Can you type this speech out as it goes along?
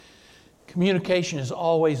Communication is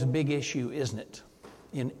always a big issue, isn't it?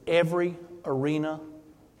 In every arena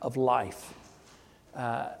of life.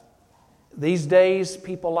 These days,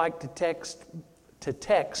 people like to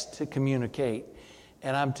text to communicate.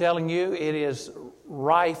 And I'm telling you, it is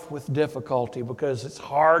rife with difficulty because it's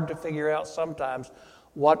hard to figure out sometimes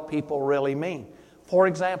what people really mean. For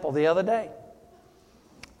example, the other day,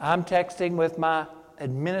 I'm texting with my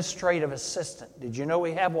administrative assistant. Did you know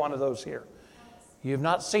we have one of those here? You've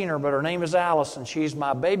not seen her, but her name is Allison. She's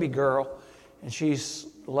my baby girl, and she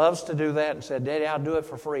loves to do that and said, Daddy, I'll do it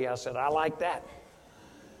for free. I said, I like that.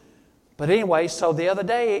 But anyway, so the other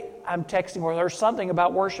day, I'm texting with her something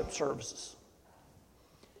about worship services.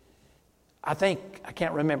 I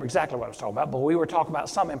can't remember exactly what I was talking about, but we were talking about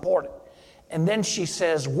something important. And then she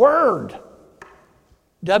says, Word,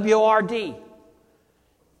 W-O-R-D.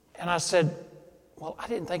 And I said, well, I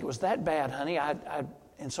didn't think it was that bad, honey.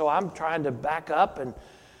 And so I'm trying to back up and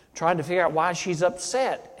trying to figure out why she's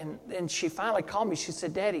upset. And she finally called me. She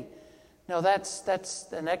said, Daddy, no,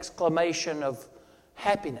 that's an exclamation of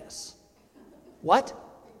happiness. What?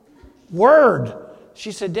 Word.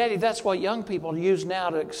 She said, Daddy, that's what young people use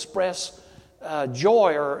now to express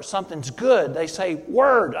joy or something's good. They say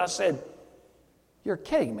word. I said, you're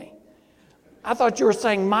kidding me. I thought you were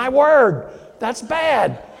saying my word. That's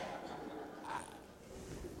bad.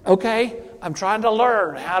 Okay, I'm trying to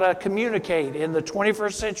learn how to communicate in the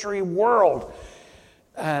 21st century world.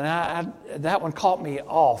 And that one caught me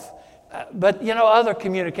off. But, you know, other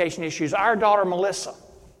communication issues. Our daughter, Melissa,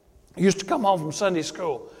 used to come home from Sunday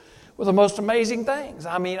school with the most amazing things.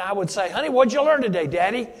 I mean, I would say, honey, what'd you learn today,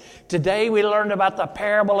 Daddy? Today we learned about the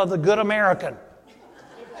parable of the Good American.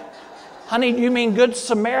 Honey, do you mean Good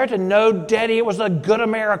Samaritan? No, Daddy, it was a Good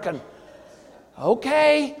American.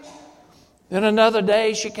 Okay. Then another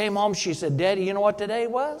day she came home. She said, Daddy, you know what today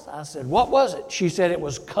was? I said, what was it? She said, it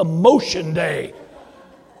was Commotion Day.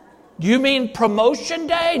 Do you mean Promotion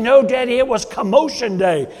Day? No, Daddy, it was Commotion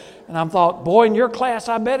Day. And I thought, boy, in your class,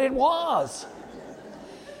 I bet it was.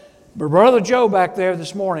 But Brother Joe back there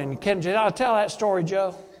this morning, did I tell that story,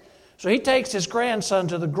 Joe? So he takes his grandson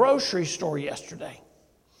to the grocery store yesterday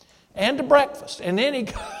and to breakfast. And then he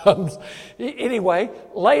comes, anyway,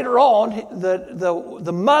 later on,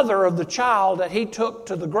 the mother of the child that he took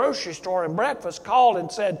to the grocery store and breakfast called and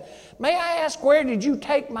said, may I ask, where did you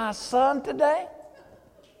take my son today?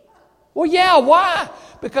 Well, yeah, why?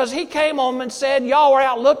 Because he came home and said, y'all were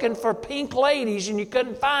out looking for pink ladies and you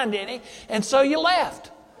couldn't find any, and so you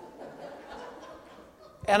left.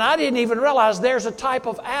 And I didn't even realize there's a type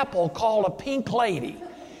of apple called a pink lady.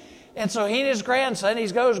 And so he and his grandson, he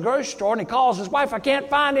goes to the grocery store and he calls his wife, I can't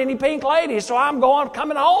find any pink ladies, so I'm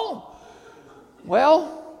coming home.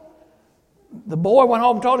 Well, the boy went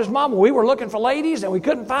home and told his mom, we were looking for ladies and we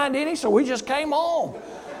couldn't find any, so we just came home.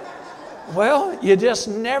 Well, you just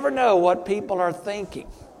never know what people are thinking.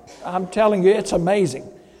 I'm telling you, it's amazing.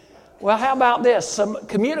 Well, how about this?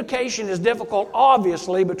 Communication is difficult,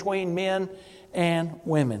 obviously, between men and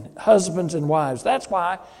women, husbands and wives. That's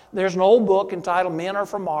why there's an old book entitled Men Are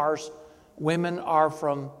From Mars, Women Are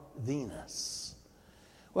From Venus.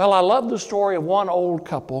 Well, I love the story of one old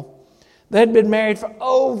couple that had been married for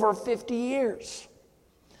over 50 years.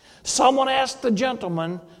 Someone asked the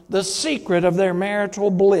gentleman the secret of their marital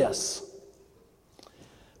bliss.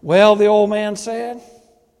 Well, the old man said,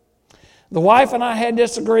 the wife and I had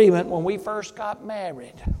disagreement when we first got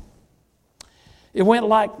married. It went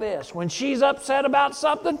like this. When she's upset about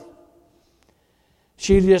something,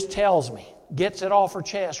 she just tells me, gets it off her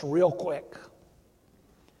chest real quick.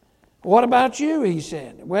 What about you, he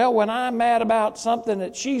said. Well, when I'm mad about something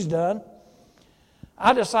that she's done,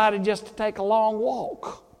 I decided just to take a long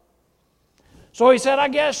walk. So he said,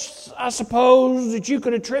 I suppose that you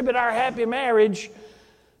could attribute our happy marriage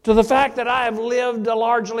to the fact that I have lived a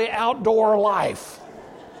largely outdoor life.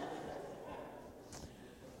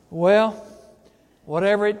 Well,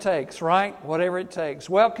 whatever it takes, right? Whatever it takes.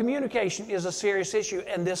 Well, communication is a serious issue.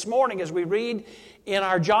 And this morning, as we read in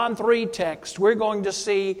our John 3 text, we're going to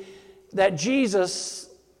see that Jesus'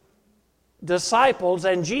 disciples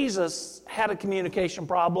and Jesus had a communication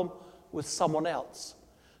problem with someone else.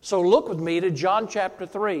 So look with me to John chapter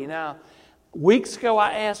 3. Now, weeks ago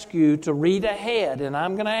I asked you to read ahead, and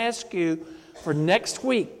I'm going to ask you for next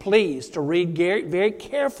week, please, to read very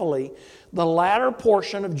carefully the latter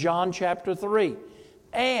portion of John chapter 3.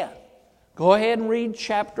 And go ahead and read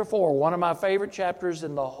chapter 4, one of my favorite chapters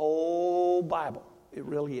in the whole Bible. It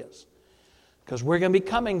really is. Because we're going to be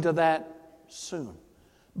coming to that soon.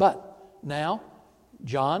 But now,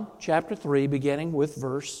 John chapter 3, beginning with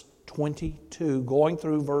verse 22, going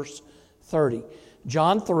through verse 30.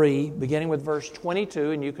 John 3, beginning with verse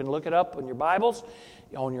 22, and you can look it up on your Bibles,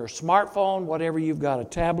 on your smartphone, whatever you've got, a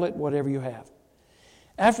tablet, whatever you have.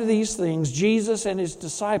 After these things, Jesus and his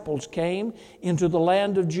disciples came into the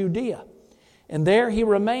land of Judea, and there he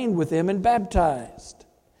remained with them and baptized.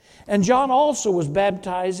 And John also was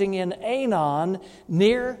baptizing in Aenon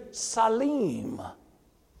near Salim,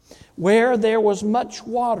 where there was much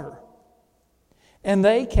water. And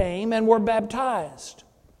they came and were baptized.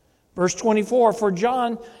 Verse 24, for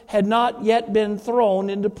John had not yet been thrown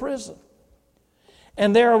into prison.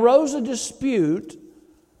 And there arose a dispute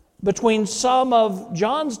between some of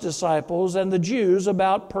John's disciples and the Jews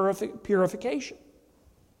about purification.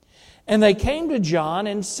 And they came to John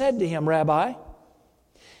and said to him, Rabbi,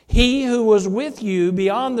 he who was with you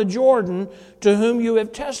beyond the Jordan, to whom you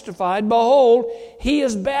have testified, behold, he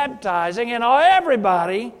is baptizing, and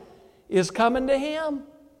everybody is coming to him.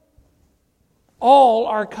 All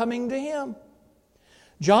are coming to him.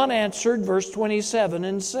 John answered, verse 27,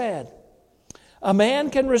 and said, a man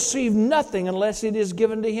can receive nothing unless it is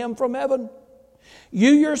given to him from heaven. You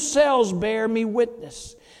yourselves bear me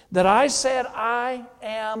witness that I said I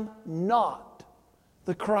am not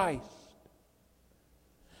the Christ,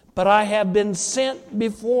 but I have been sent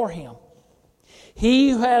before him. He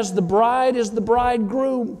who has the bride is the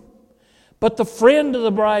bridegroom, but the friend of the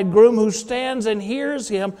bridegroom who stands and hears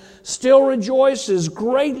him still rejoices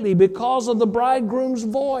greatly because of the bridegroom's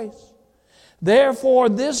voice. Therefore,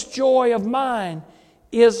 this joy of mine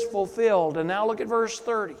is fulfilled. And now look at verse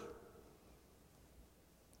 30.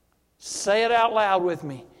 Say it out loud with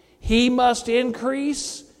me. He must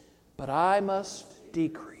increase, but I must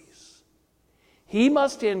decrease. He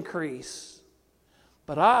must increase,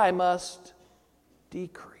 but I must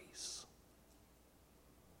decrease.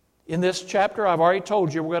 In this chapter, I've already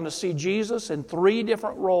told you, we're going to see Jesus in 3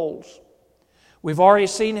 different roles. We've already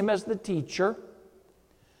seen him as the teacher.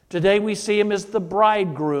 Today we see him as the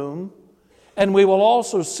bridegroom, and we will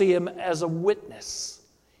also see him as a witness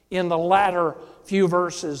in the latter few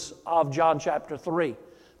verses of John chapter 3.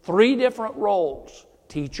 3 different roles: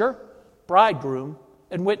 teacher, bridegroom,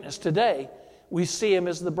 and witness. Today we see him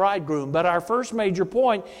as the bridegroom. But our first major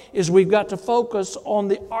point is we've got to focus on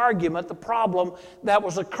the argument, the problem that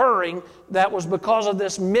was occurring that was because of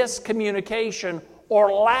this miscommunication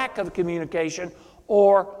or lack of communication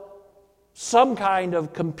or some kind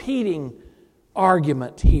of competing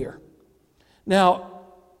argument here. Now,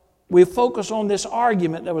 we focus on this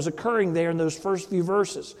argument that was occurring there in those first few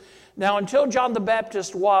verses. Now, until John the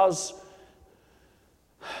Baptist was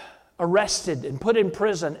arrested and put in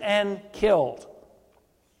prison and killed,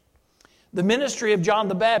 the ministry of John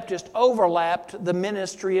the Baptist overlapped the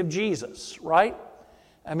ministry of Jesus, right?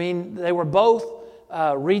 I mean, they were both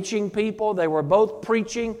reaching people, they were both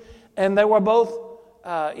preaching, and they were both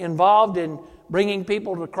involved in bringing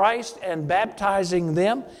people to Christ and baptizing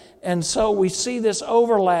them. And so we see this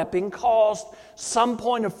overlapping caused some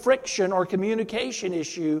point of friction or communication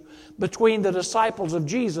issue between the disciples of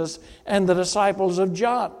Jesus and the disciples of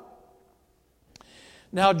John.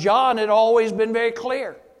 Now, John had always been very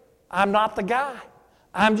clear. I'm not the guy.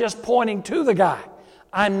 I'm just pointing to the guy.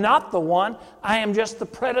 I'm not the one. I am just the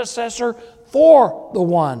predecessor for the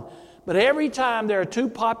one. But every time there are 2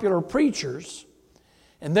 popular preachers,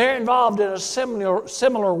 and they're involved in a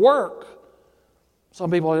similar work.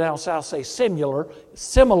 Some people down south say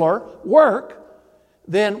similar work.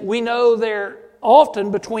 Then we know they're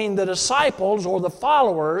often between the disciples or the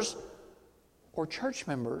followers or church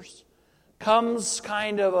members comes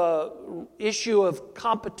kind of a issue of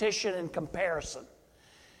competition and comparison.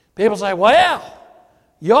 People say, well,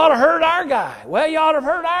 you ought to have heard our guy. Well, you ought to have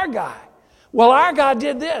heard our guy. Well, our guy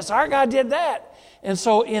did this. Our guy did that. And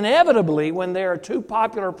so inevitably, when there are 2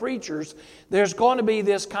 popular preachers, there's going to be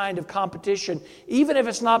this kind of competition, even if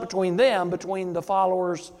it's not between them, between the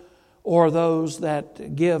followers or those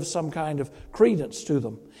that give some kind of credence to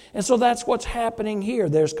them. And so that's what's happening here.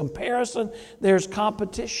 There's comparison, there's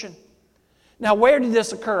competition. Now, where did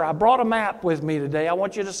this occur? I brought a map with me today. I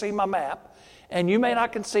want you to see my map. And you may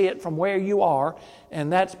not can see it from where you are,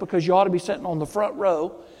 and that's because you ought to be sitting on the front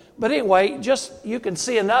row. But anyway, just you can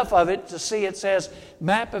see enough of it to see it says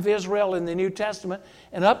Map of Israel in the New Testament.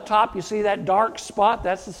 And up top you see that dark spot,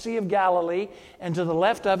 that's the Sea of Galilee. And to the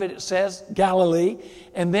left of it, it says Galilee.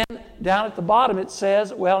 And then down at the bottom it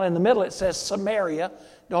says, well, in the middle it says Samaria.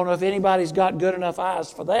 Don't know if anybody's got good enough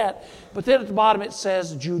eyes for that. But then at the bottom it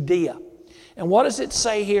says Judea. And what does it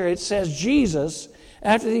say here? It says Jesus,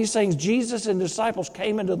 after these things, Jesus and disciples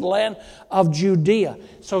came into the land of Judea.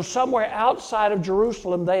 So somewhere outside of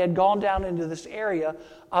Jerusalem, they had gone down into this area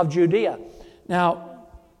of Judea. Now,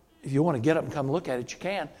 if you want to get up and come look at it, you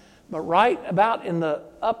can. But right about in the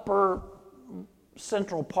upper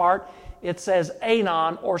central part, it says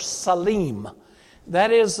Aenon or Salim.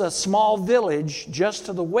 That is a small village just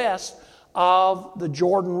to the west of the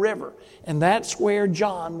Jordan River. And that's where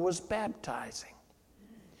John was baptizing.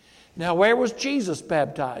 Now, where was Jesus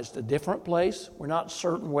baptized? A different place. We're not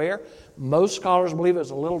certain where. Most scholars believe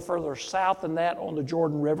it's a little further south than that on the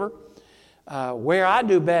Jordan River. Where I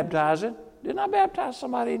do baptizing, didn't I baptize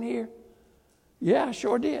somebody in here? Yeah, I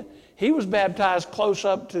sure did. He was baptized close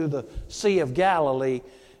up to the Sea of Galilee,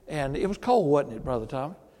 and it was cold, wasn't it, Brother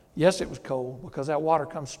Tommy? Yes, it was cold, because that water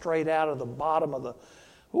comes straight out of the bottom of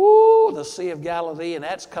the Sea of Galilee, and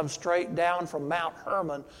that's come straight down from Mount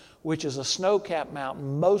Hermon, which is a snow-capped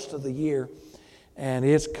mountain most of the year, and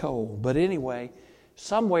it's cold. But anyway,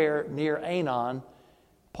 somewhere near Aenon,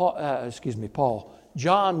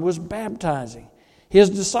 John was baptizing.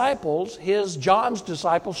 John's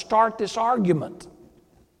disciples start this argument.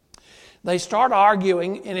 They start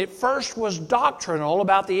arguing, and it first was doctrinal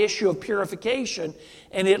about the issue of purification,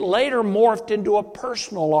 and it later morphed into a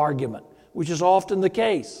personal argument, which is often the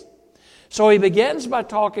case. So he begins by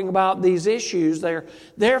talking about these issues.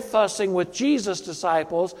 They're fussing with Jesus'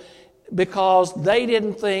 disciples because they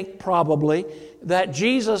didn't think, probably, that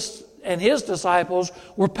Jesus and his disciples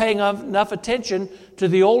were paying enough attention to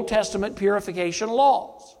the Old Testament purification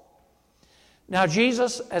laws. Now,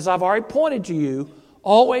 Jesus, as I've already pointed to you,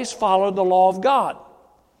 always followed the law of God,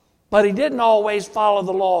 but he didn't always follow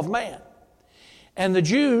the law of man. And the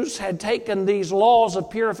Jews had taken these laws of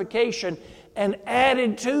purification and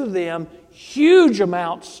added to them huge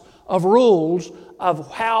amounts of rules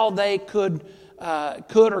of how they could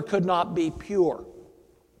or could not be pure.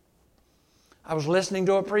 I was listening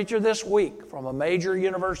to a preacher this week from a major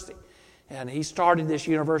university, and he started this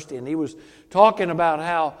university, and he was talking about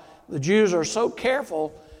how the Jews are so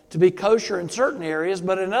careful to be kosher in certain areas,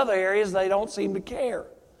 but in other areas they don't seem to care.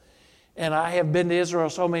 And I have been to Israel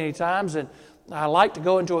so many times, and I like to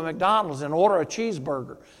go into a McDonald's and order a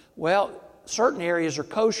cheeseburger. Well, certain areas are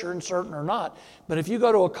kosher and certain are not. But if you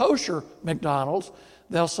go to a kosher McDonald's,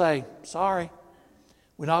 they'll say, sorry,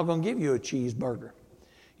 we're not going to give you a cheeseburger.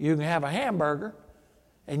 You can have a hamburger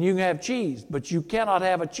and you can have cheese, but you cannot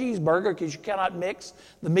have a cheeseburger because you cannot mix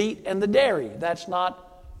the meat and the dairy. That's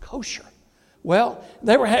not kosher. Well,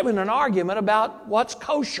 they were having an argument about what's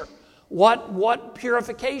kosher, what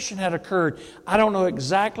purification had occurred. I don't know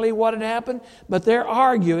exactly what had happened, but they're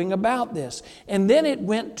arguing about this. And then it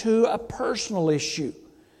went to a personal issue.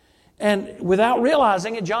 And without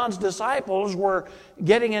realizing it, John's disciples were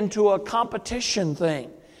getting into a competition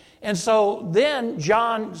thing. And so then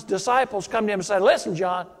John's disciples come to him and say, listen,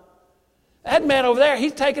 John, that man over there,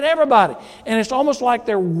 he's taking everybody. And it's almost like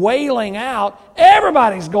they're wailing out,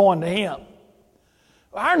 everybody's going to him.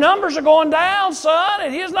 Our numbers are going down, son,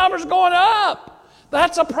 and his numbers are going up.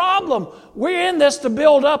 That's a problem. We're in this to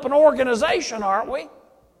build up an organization, aren't we?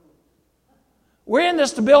 We're in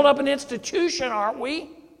this to build up an institution, aren't we?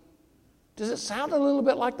 Does it sound a little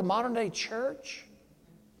bit like the modern day church?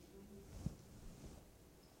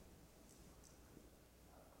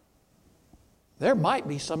 There might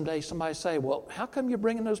be someday somebody say, well, how come you're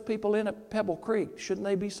bringing those people in at Pebble Creek? Shouldn't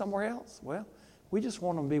they be somewhere else? Well, we just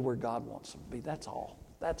want them to be where God wants them to be. That's all.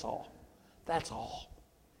 That's all. That's all.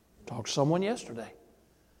 Talked to someone yesterday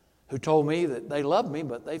who told me that they loved me,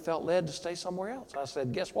 but they felt led to stay somewhere else. I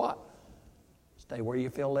said, guess what? Stay where you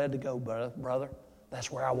feel led to go, brother.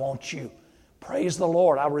 That's where I want you. Praise the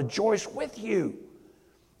Lord. I rejoice with you.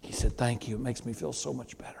 He said, thank you. It makes me feel so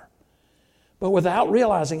much better. But without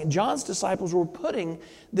realizing it, John's disciples were putting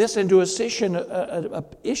this into a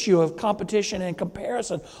issue of competition and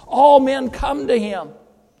comparison. All men come to him.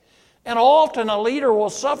 And often a leader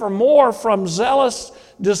will suffer more from zealous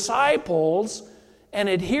disciples and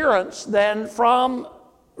adherents than from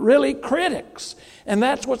really critics. And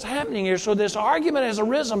that's what's happening here. So this argument has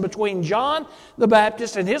arisen between John the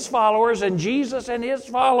Baptist and his followers and Jesus and his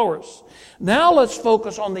followers. Now let's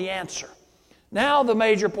focus on the answer. Now the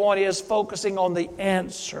major point is focusing on the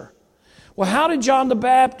answer. Well, how did John the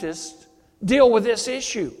Baptist deal with this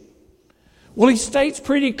issue? Well, he states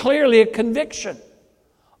pretty clearly a conviction.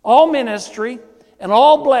 All ministry and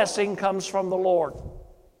all blessing comes from the Lord.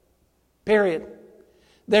 Period.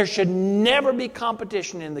 There should never be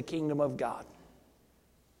competition in the kingdom of God.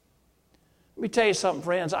 Let me tell you something,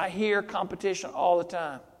 friends. I hear competition all the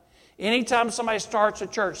time. Anytime somebody starts a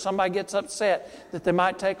church, somebody gets upset that they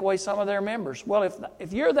might take away some of their members. Well,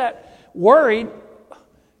 if you're that worried,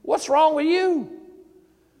 what's wrong with you?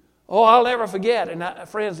 Oh, I'll never forget. And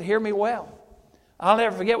friends, hear me well. I'll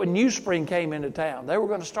never forget when New Spring came into town. They were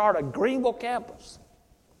going to start a Greenville campus.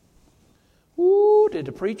 Ooh, did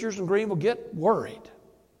the preachers in Greenville get worried.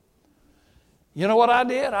 You know what I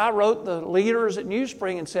did? I wrote the leaders at New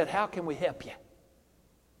Spring and said, how can we help you?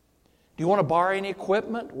 Do you want to borrow any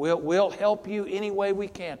equipment? We'll help you any way we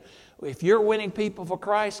can. If you're winning people for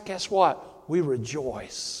Christ, guess what? We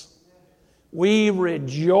rejoice. We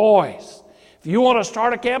rejoice. If you want to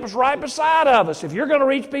start a campus right beside of us, if you're going to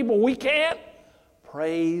reach people we can't,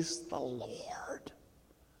 praise the Lord.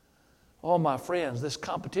 Oh, my friends, this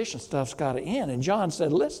competition stuff's got to end. And John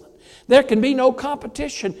said, listen, there can be no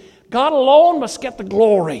competition. God alone must get the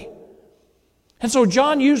glory. And so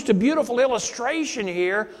John used a beautiful illustration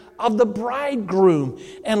here of the bridegroom.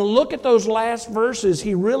 And look at those last verses.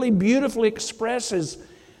 He really beautifully expresses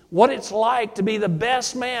what it's like to be the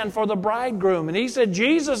best man for the bridegroom. And he said,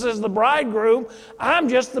 Jesus is the bridegroom. I'm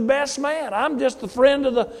just the best man. I'm just the friend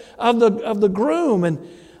of the groom. And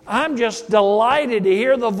I'm just delighted to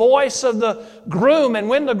hear the voice of the groom. And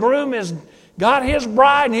when the groom has got his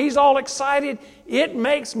bride and he's all excited, it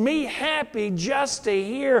makes me happy just to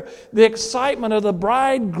hear the excitement of the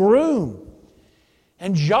bridegroom.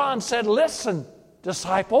 And John said, listen,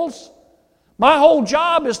 disciples, my whole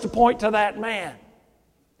job is to point to that man.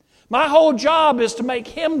 My whole job is to make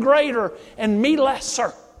him greater and me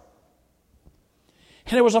lesser.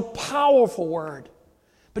 And it was a powerful word.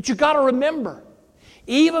 But you got to remember,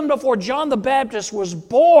 even before John the Baptist was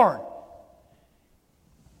born,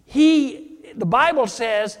 the Bible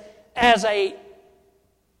says, as a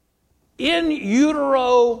in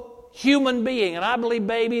utero human being, and I believe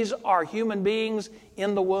babies are human beings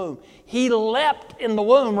in the womb. He leapt in the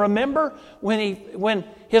womb. Remember when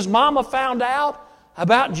his mama found out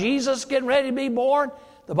about Jesus getting ready to be born?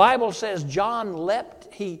 The Bible says John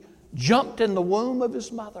leapt, he jumped in the womb of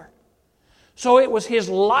his mother. So it was his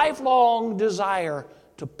lifelong desire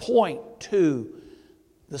to point to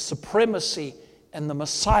the supremacy and the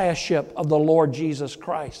messiahship of the Lord Jesus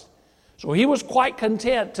Christ. So he was quite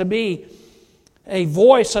content to be a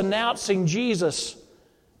voice announcing Jesus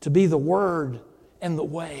to be the Word and the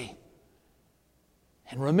way.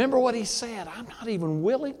 And remember what he said, I'm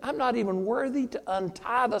not even worthy to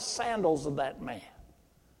untie the sandals of that man.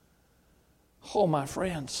 Oh, my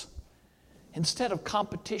friends, instead of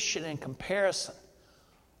competition and comparison,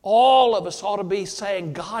 all of us ought to be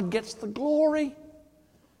saying, God gets the glory.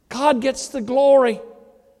 God gets the glory.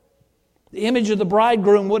 The image of the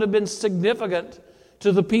bridegroom would have been significant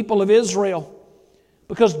to the people of Israel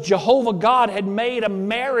because Jehovah God had made a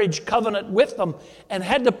marriage covenant with them and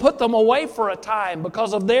had to put them away for a time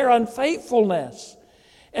because of their unfaithfulness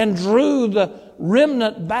and drew the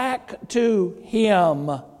remnant back to Him.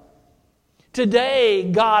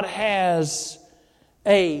 Today, God has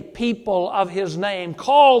a people of His name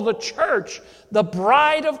called the church, the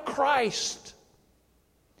bride of Christ.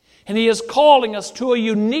 And He is calling us to a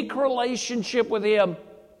unique relationship with Him.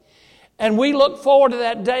 And we look forward to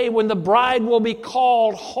that day when the bride will be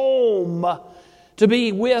called home to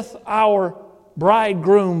be with our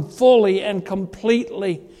bridegroom fully and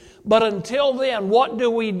completely. But until then, what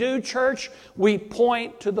do, church? We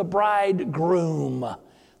point to the bridegroom,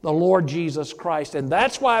 the Lord Jesus Christ. And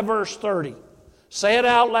that's why verse 30, say it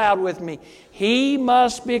out loud with me. He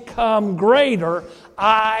must become greater,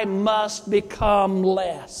 I must become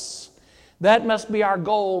less. That must be our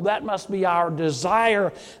goal. That must be our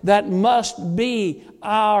desire. That must be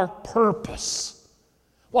our purpose.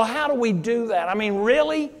 Well, how do we do that? I mean,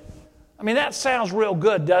 really? I mean, that sounds real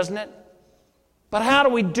good, doesn't it? But how do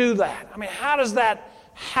we do that? I mean, how does that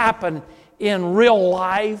happen in real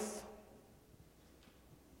life?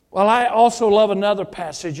 Well, I also love another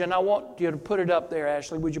passage, and I want you to put it up there,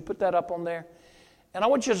 Ashley. Would you put that up on there? And I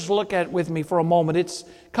want you to just look at it with me for a moment. It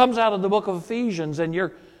comes out of the book of Ephesians, and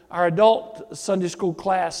our adult Sunday school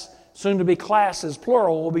class, soon to be classes,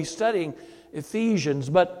 plural, will be studying Ephesians.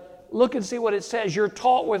 But look and see what it says. You're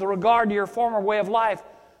taught with regard to your former way of life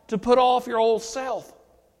to put off your old self,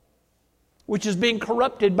 which is being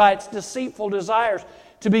corrupted by its deceitful desires,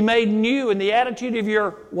 to be made new in the attitude of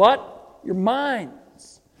your what? Your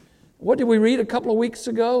minds. What did we read a couple of weeks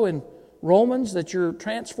ago in Romans? That you're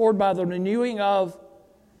transformed by the renewing of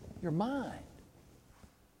your mind.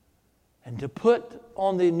 And to put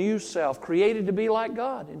on the new self, created to be like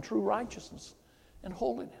God in true righteousness and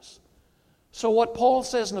holiness. So what Paul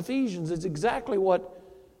says in Ephesians is exactly what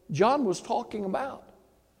John was talking about.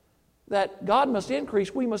 That God must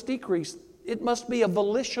increase, we must decrease. It must be a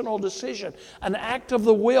volitional decision, an act of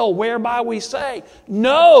the will whereby we say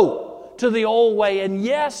no to the old way and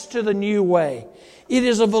yes to the new way. It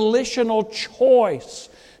is a volitional choice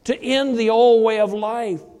to end the old way of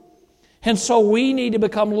life. And so we need to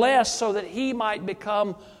become less so that He might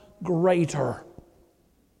become greater.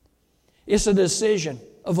 It's a decision,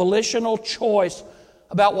 a volitional choice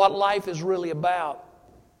about what life is really about.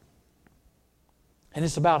 And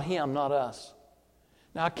it's about Him, not us.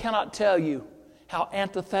 Now, I cannot tell you how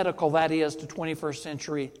antithetical that is to 21st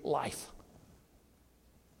century life.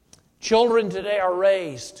 Children today are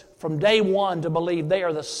raised from day one to believe they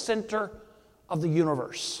are the center of the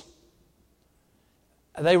universe.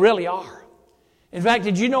 They really are. In fact,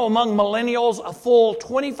 did you know among millennials, a full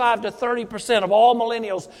 25 to 30% of all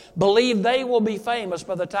millennials believe they will be famous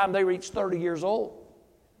by the time they reach 30 years old?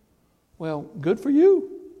 Well, good for you.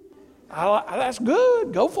 That's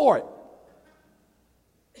good. Go for it.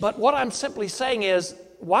 But what I'm simply saying is,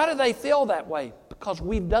 why do they feel that way? Because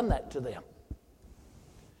we've done that to them.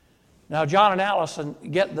 Now, John and Allison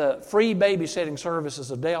get the free babysitting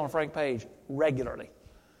services of Dale and Frank Page regularly.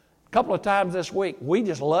 A couple of times this week. We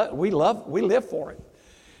live for it.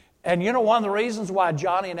 And you know one of the reasons why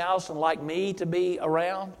Johnny and Allison like me to be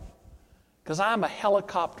around? Because I'm a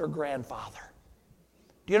helicopter grandfather.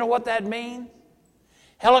 Do you know what that means?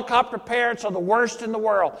 Helicopter parents are the worst in the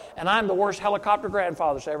world, and I'm the worst helicopter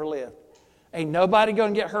grandfather that's ever lived. Ain't nobody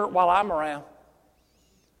going to get hurt while I'm around.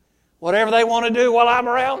 Whatever they want to do while I'm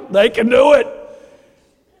around, they can do it.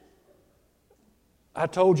 I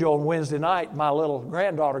told you on Wednesday night, my little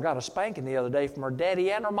granddaughter got a spanking the other day from her daddy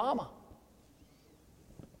and her mama.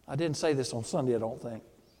 I didn't say this on Sunday, I don't think.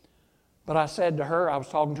 But I said to her, I was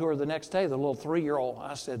talking to her the next day, the little 3-year-old,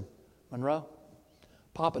 I said, Monroe,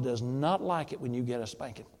 Papa does not like it when you get a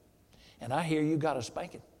spanking. And I hear you got a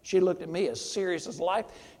spanking. She looked at me as serious as life.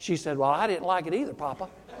 She said, well, I didn't like it either, Papa.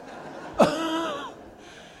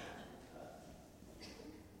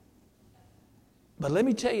 But let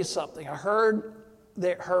me tell you something. I heard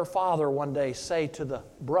that her father one day say to the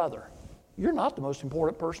brother, you're not the most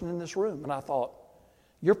important person in this room. And I thought,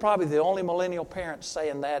 you're probably the only millennial parent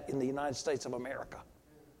saying that in the United States of America.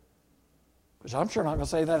 Because I'm sure not going to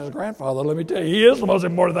say that as a grandfather. Let me tell you, he is the most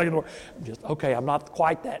important thing in the world. I'm not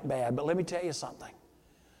quite that bad, but let me tell you something.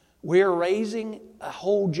 We're raising a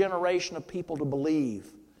whole generation of people to believe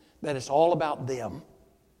that it's all about them.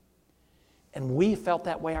 And we felt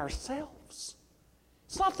that way ourselves.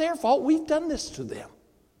 It's not their fault. We've done this to them.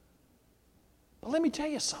 But let me tell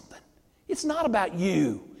you something. It's not about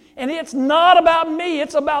you. And it's not about me.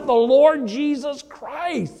 It's about the Lord Jesus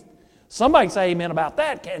Christ. Somebody can say amen about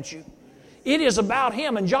that, can't you? It is about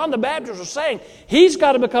Him. And John the Baptist was saying, He's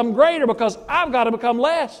got to become greater because I've got to become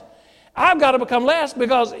less. I've got to become less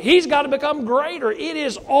because He's got to become greater. It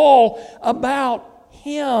is all about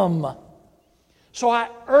Him. So I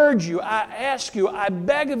urge you, I ask you, I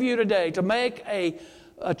beg of you today to make a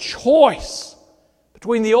choice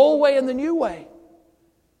between the old way and the new way.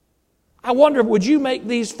 I wonder, would you make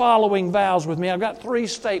these following vows with me? I've got 3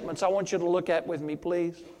 statements I want you to look at with me,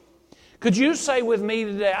 please. Could you say with me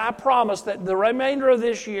today, I promise that the remainder of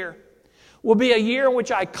this year will be a year in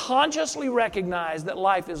which I consciously recognize that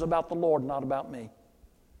life is about the Lord, not about me.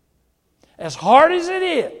 As hard as it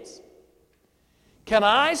is, can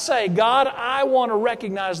I say, God, I want to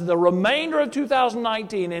recognize the remainder of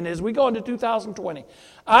 2019, and as we go into 2020,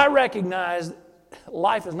 I recognize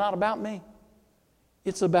life is not about me.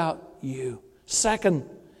 It's about you. Second,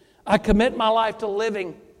 I commit my life to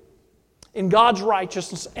living in God's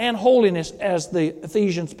righteousness and holiness, as the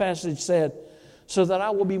Ephesians passage said, so that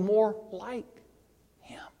I will be more like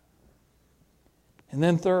Him. And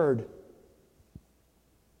then third,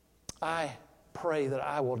 I pray that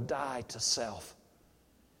I will die to self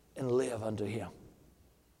and live unto Him.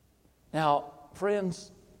 Now,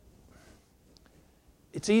 friends,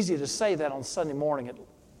 it's easy to say that on Sunday morning at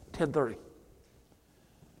 10:30.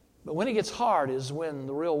 But when it gets hard is when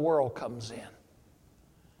the real world comes in.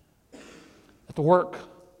 At the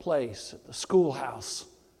workplace, at the schoolhouse,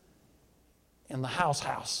 in the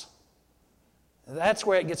house. That's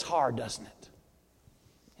where it gets hard, doesn't it?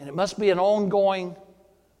 And it must be an ongoing,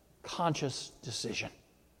 conscious decision.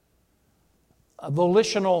 A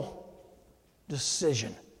volitional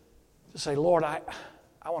decision to say, Lord, I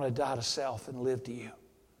want to die to self and live to You.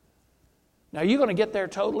 Now, are you going to get there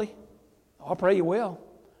totally? I pray you will.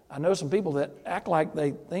 I know some people that act like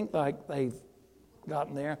they think like they've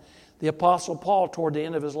gotten there. The Apostle Paul, toward the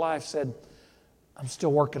end of his life, said, I'm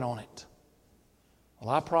still working on it. Well,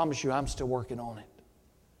 I promise you, I'm still working on it.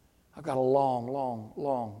 I've got a long, long,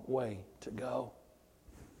 long way to go.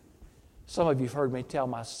 Some of you have heard me tell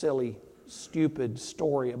my silly, stupid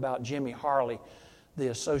story about Jimmy Harley, the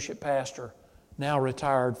associate pastor, now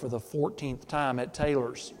retired for the 14th time at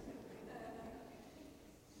Taylor's.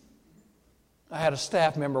 I had a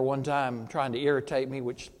staff member one time trying to irritate me,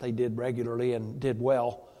 which they did regularly and did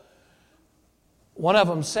well. One of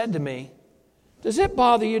them said to me, Does it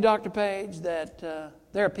bother you, Dr. Page, that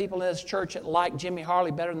there are people in this church that like Jimmy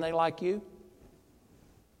Harley better than they like you?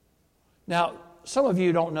 Now, some of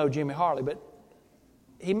you don't know Jimmy Harley, but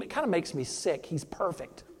he kind of makes me sick. He's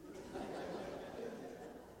perfect.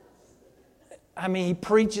 I mean, he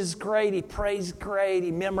preaches great, he prays great,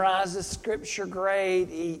 he memorizes Scripture great,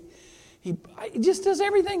 he just does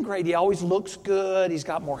everything great. He always looks good, he's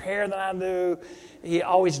got more hair than I do, he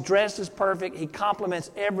always dresses perfect, he compliments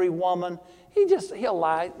every woman. He'll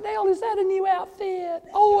lie, Dale, is that a new outfit?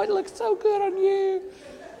 Oh, it looks so good on you.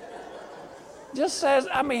 Just says,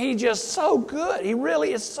 he's just so good. He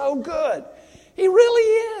really is so good. He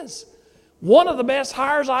really is. One of the best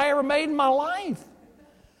hires I ever made in my life.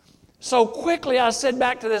 So quickly I said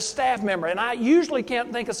back to this staff member, and I usually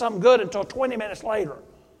can't think of something good until 20 minutes later.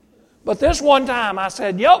 But this one time I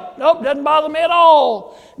said, nope, doesn't bother me at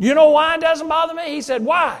all. Do you know why it doesn't bother me? He said,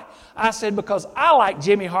 why? I said, because I like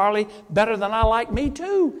Jimmy Harley better than I like me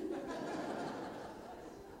too.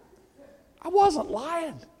 I wasn't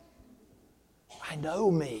lying. I know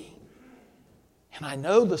me. And I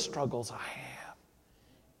know the struggles I have.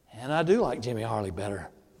 And I do like Jimmy Harley better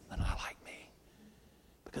than I like me.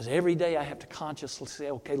 Because every day I have to consciously say,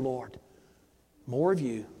 okay, Lord, more of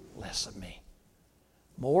you, less of me.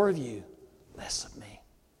 More of you, less of me.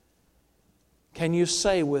 Can you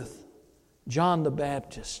say with John the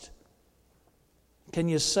Baptist, can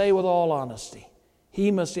you say with all honesty,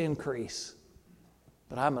 he must increase,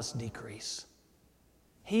 but I must decrease.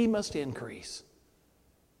 He must increase,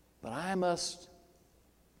 but I must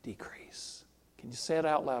decrease. Can you say it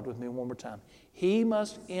out loud with me one more time? He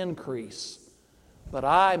must increase, but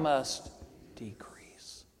I must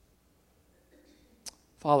decrease.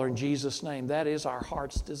 Father, in Jesus' name, that is our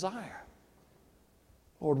heart's desire.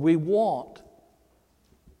 Lord, we want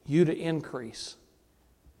you to increase.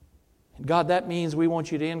 And God, that means we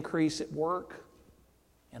want you to increase at work,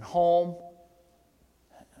 and home.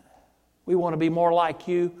 We want to be more like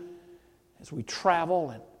you as we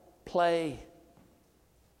travel and play.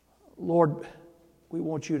 Lord, we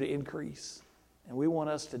want you to increase, and we want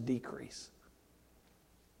us to decrease.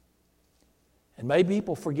 And may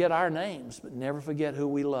people forget our names, but never forget who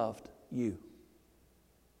we loved, you.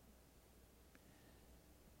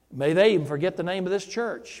 May they even forget the name of this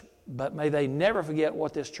church, but may they never forget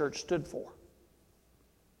what this church stood for.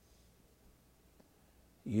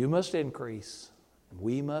 You must increase, and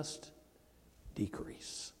we must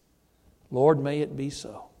decrease. Lord, may it be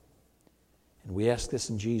so. And we ask this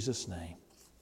in Jesus' name.